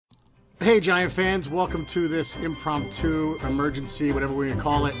Hey, Giant fans, welcome to this impromptu, emergency, whatever we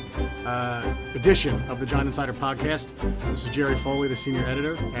call it, edition of the Giant Insider Podcast. This is Jerry Foley, the senior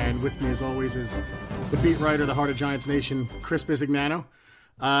editor, and with me, as always, is the beat writer, the Heart of Giants Nation, Chris Bisignano.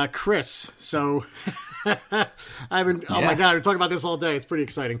 Chris, so I've been, oh my God, we're talking about this all day. It's pretty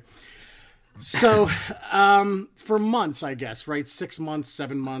exciting. So for months, I guess, right? 6 months,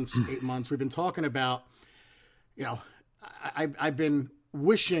 7 months, 8 months, we've been talking about, you know, I've been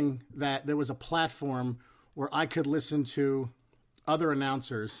wishing that there was a platform where I could listen to other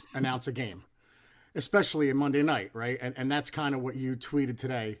announcers announce a game, especially in Monday night, right? And that's kind of what you tweeted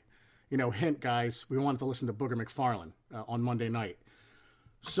today. You know, hint, guys, we wanted to listen to Booger McFarland on Monday night.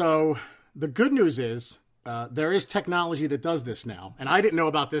 So the good news is there is technology that does this now. And I didn't know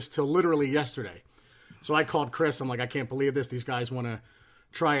about this till literally yesterday. So I called Chris. I'm like, I can't believe this. These guys want to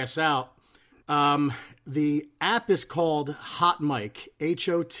try us out. The app is called Hot Mic,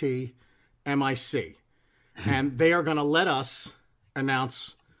 HOTMIC, and they are going to let us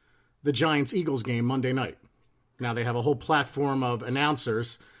announce the Giants-Eagles game Monday night. Now, they have a whole platform of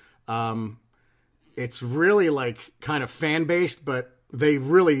announcers. It's really like kind of fan-based, but they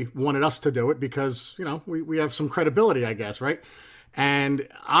really wanted us to do it because, you know, we have some credibility, I guess, right? And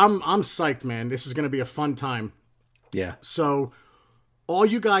I'm psyched, man. This is going to be a fun time. Yeah. So all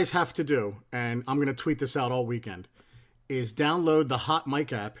you guys have to do, and I'm going to tweet this out all weekend, is download the Hot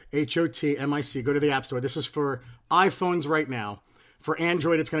Mic app, HOTMIC. Go to the App Store. This is for iPhones right now. For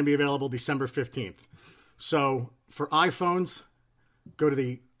Android, it's going to be available December 15th. So for iPhones, go to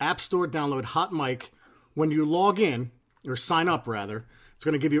the App Store, download Hot Mic. When you log in, or sign up rather, it's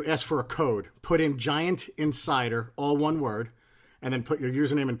going to give you ask for a code. Put in Giant Insider, all one word, and then put your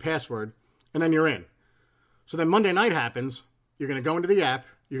username and password, and then you're in. So then Monday night happens. You're going to go into the app.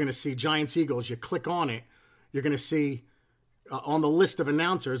 You're going to see Giants Eagles. You click on it. You're going to see on the list of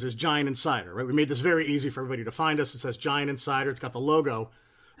announcers is Giant Insider. Right? We made this very easy for everybody to find us. It says Giant Insider. It's got the logo.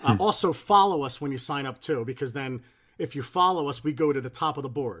 Also follow us when you sign up too, because then if you follow us, we go to the top of the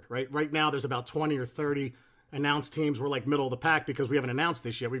board. Right now, there's about 20 or 30 announced teams. We're like middle of the pack because we haven't announced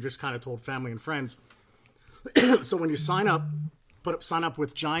this yet. We've just kind of told family and friends. So when you sign up, sign up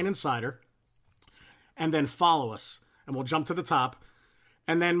with Giant Insider, and then follow us. And we'll jump to the top.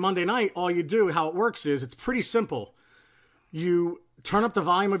 And then Monday night, all you do, how it works is, it's pretty simple. You turn up the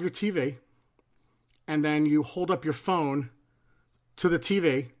volume of your TV, and then you hold up your phone to the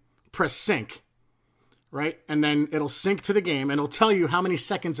TV, press sync, right? And then it'll sync to the game, and it'll tell you how many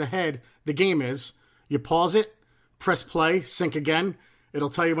seconds ahead the game is. You pause it, press play, sync again. It'll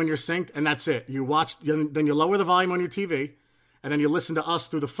tell you when you're synced, and that's it. You watch, then you lower the volume on your TV, and then you listen to us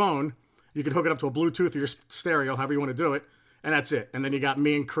through the phone. You can hook it up to a Bluetooth or your stereo, however you want to do it, and that's it. And then you got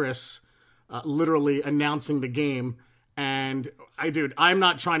me and Chris literally announcing the game. And I'm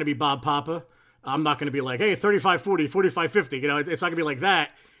not trying to be Bob Papa. I'm not going to be like, hey, 35-40, 45-50. You know, it's not going to be like that.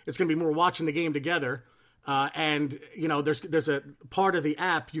 It's going to be more watching the game together. And, you know, there's a part of the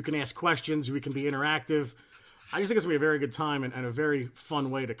app you can ask questions. We can be interactive. I just think it's going to be a very good time and a very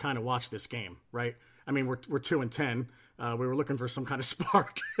fun way to kind of watch this game, right? I mean, we're 2-10. We were looking for some kind of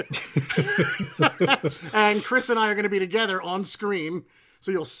spark. And Chris and I are going to be together on screen, so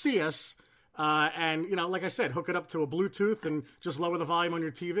you'll see us. And, you know, like I said, hook it up to a Bluetooth and just lower the volume on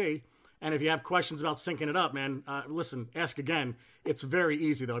your TV. And if you have questions about syncing it up, man, listen, ask again. It's very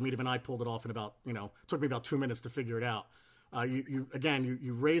easy, though. I mean, even I pulled it off in about, you know, took me about 2 minutes to figure it out.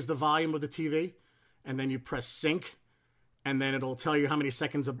 You raise the volume of the TV, and then you press sync, and then it'll tell you how many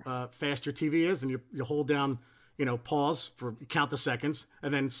seconds fast your TV is, and you hold down, you know, pause for count the seconds,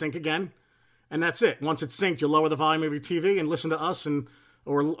 and then sync again, and that's it. Once it's synced, you'll lower the volume of your TV and listen to us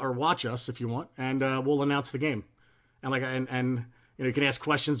or watch us if you want, and we'll announce the game. And and you know, you can ask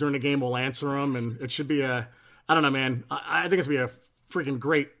questions during the game. We'll answer them, and it should be I don't know, man. I think it's gonna be a freaking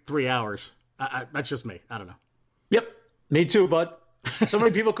great 3 hours. That's just me. I don't know. Yep, me too, bud. So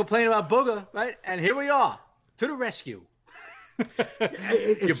many people complain about Booger, right? And here we are to the rescue. Your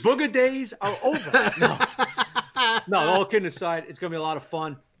Booger days are over. No, all kidding aside, it's going to be a lot of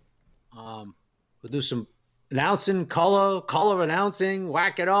fun. We'll do some announcing, color announcing,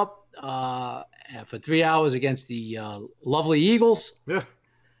 whack it up for 3 hours against the lovely Eagles. Yeah.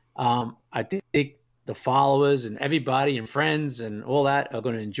 I think the followers and everybody and friends and all that are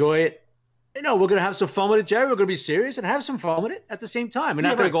going to enjoy it. You know, we're going to have some fun with it, Jerry. We're going to be serious and have some fun with it at the same time. We're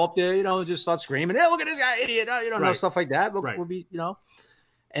not going to go up there, you know, and just start screaming, hey, look at this guy, idiot, you know, no stuff like that. But we'll be, you know,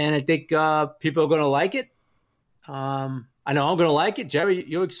 and I think people are going to like it. I know I'm going to like it. Jerry,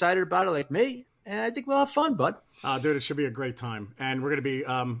 you're excited about it like me. And I think we'll have fun, bud. Dude, it should be a great time. And we're going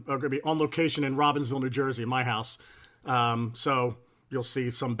to be on location in Robbinsville, New Jersey, my house. So you'll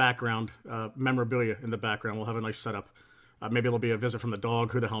see some background memorabilia in the background. We'll have a nice setup. Maybe it'll be a visit from the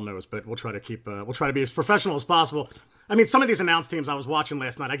dog. Who the hell knows? But we'll try to be as professional as possible. I mean, some of these announced teams I was watching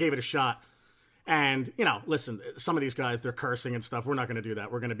last night, I gave it a shot. And, listen, some of these guys, they're cursing and stuff. We're not going to do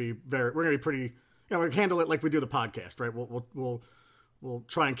that. We're going to be pretty, we handle it like we do the podcast, right? We'll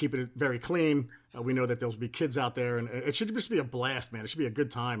try and keep it very clean. We know that there'll be kids out there, and it should just be a blast, man. It should be a good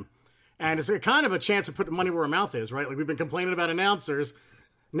time. And it's kind of a chance of putting money where our mouth is, right? Like, we've been complaining about announcers.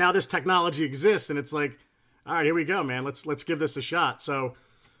 Now this technology exists, and it's like, all right, here we go, man. Let's give this a shot. So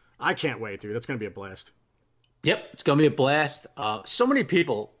I can't wait, dude. It's going to be a blast. Yep, it's going to be a blast. So many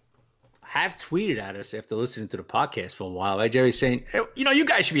people have tweeted at us after listening to the podcast for a while, right, Jerry, saying, hey, you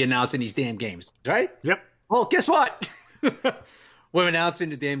guys should be announcing these damn games, right? Yep. Well, guess what? We're announcing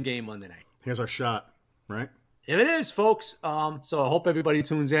the damn game Monday night. Here's our shot, right? Here it is, folks. So I hope everybody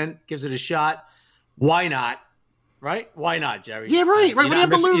tunes in, gives it a shot. Why not? Right? Why not, Jerry? Yeah, right. What do you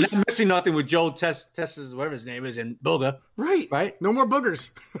have to lose? You're not missing nothing with Joe Tess's, whatever his name is, and Booger. Right. No more boogers.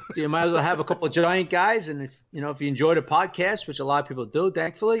 So you might as well have a couple of giant guys. And if you enjoy the podcast, which a lot of people do,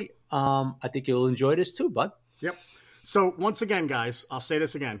 thankfully, I think you'll enjoy this too, bud. Yep. So once again, guys, I'll say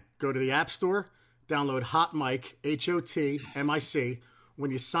this again. Go to the App Store, download Hot Mic, HOTMIC.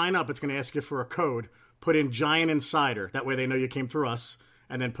 When you sign up, it's going to ask you for a code. Put in Giant Insider. That way they know you came through us.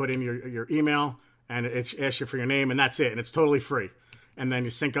 And then put in your email. And it asks you for your name, and that's it. And it's totally free. And then you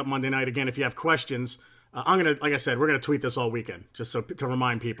sync up Monday night again. If you have questions, like I said, we're going to tweet this all weekend, just to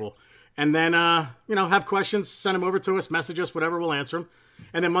remind people. And then, have questions, send them over to us, message us, whatever, we'll answer them.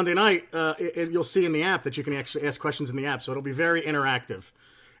 And then Monday night, you'll see in the app that you can actually ask questions in the app. So it'll be very interactive.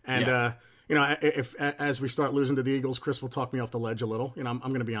 And, if as we start losing to the Eagles, Chris will talk me off the ledge a little. I'm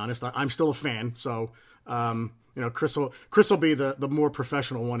going to be honest. I'm still a fan. So, Chris will be the more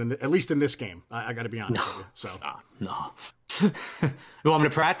professional one, at least in this game. I got to be honest with you. So no. You want me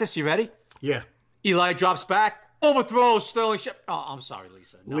to practice? You ready? Yeah. Eli drops back, overthrows Sterling Shep. Oh, I'm sorry,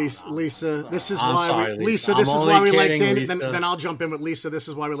 Lisa. Lisa, this is why Lisa. This is why we like Daniel. Then I'll jump in with Lisa. This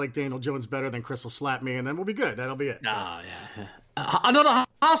is why we like Daniel Jones better than Chris will slap me, and then we'll be good. That'll be it. Yeah. Another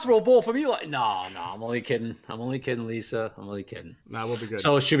hospital ball from Eli. No, I'm only kidding. Lisa. I'm only kidding. No, we'll be good.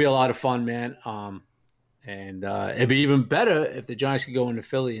 So it should be a lot of fun, man. And it'd be even better if the Giants could go into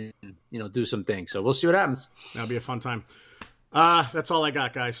Philly and do some things. So we'll see what happens. That'll be a fun time. That's all I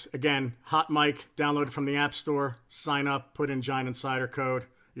got, guys. Again, Hot Mic, download it from the App Store, sign up, put in Giant Insider code.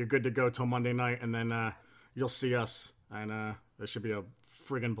 You're good to go till Monday night, and then you'll see us, and it should be a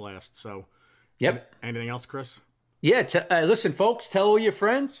friggin' blast. So, yep. Anything else, Chris? Yeah. Listen, folks, tell all your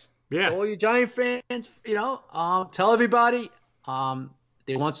friends. Yeah. Tell all your Giant fans. Tell everybody.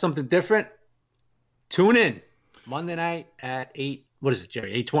 They want something different. Tune in Monday night at 8. What is it,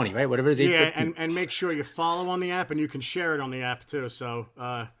 Jerry? 8:20, right? Whatever it is. Yeah, and make sure you follow on the app, and you can share it on the app too. So,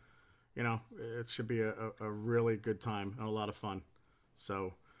 it should be a really good time and a lot of fun.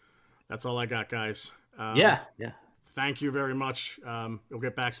 So, that's all I got, guys. Yeah. Thank you very much. You'll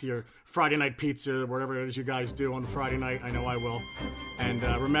get back to your Friday night pizza, whatever it is you guys do on Friday night. I know I will. And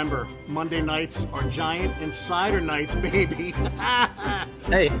remember, Monday nights are Giant Insider nights, baby.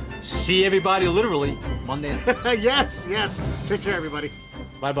 Hey, see everybody literally Monday night. Yes. Take care, everybody.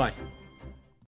 Bye-bye.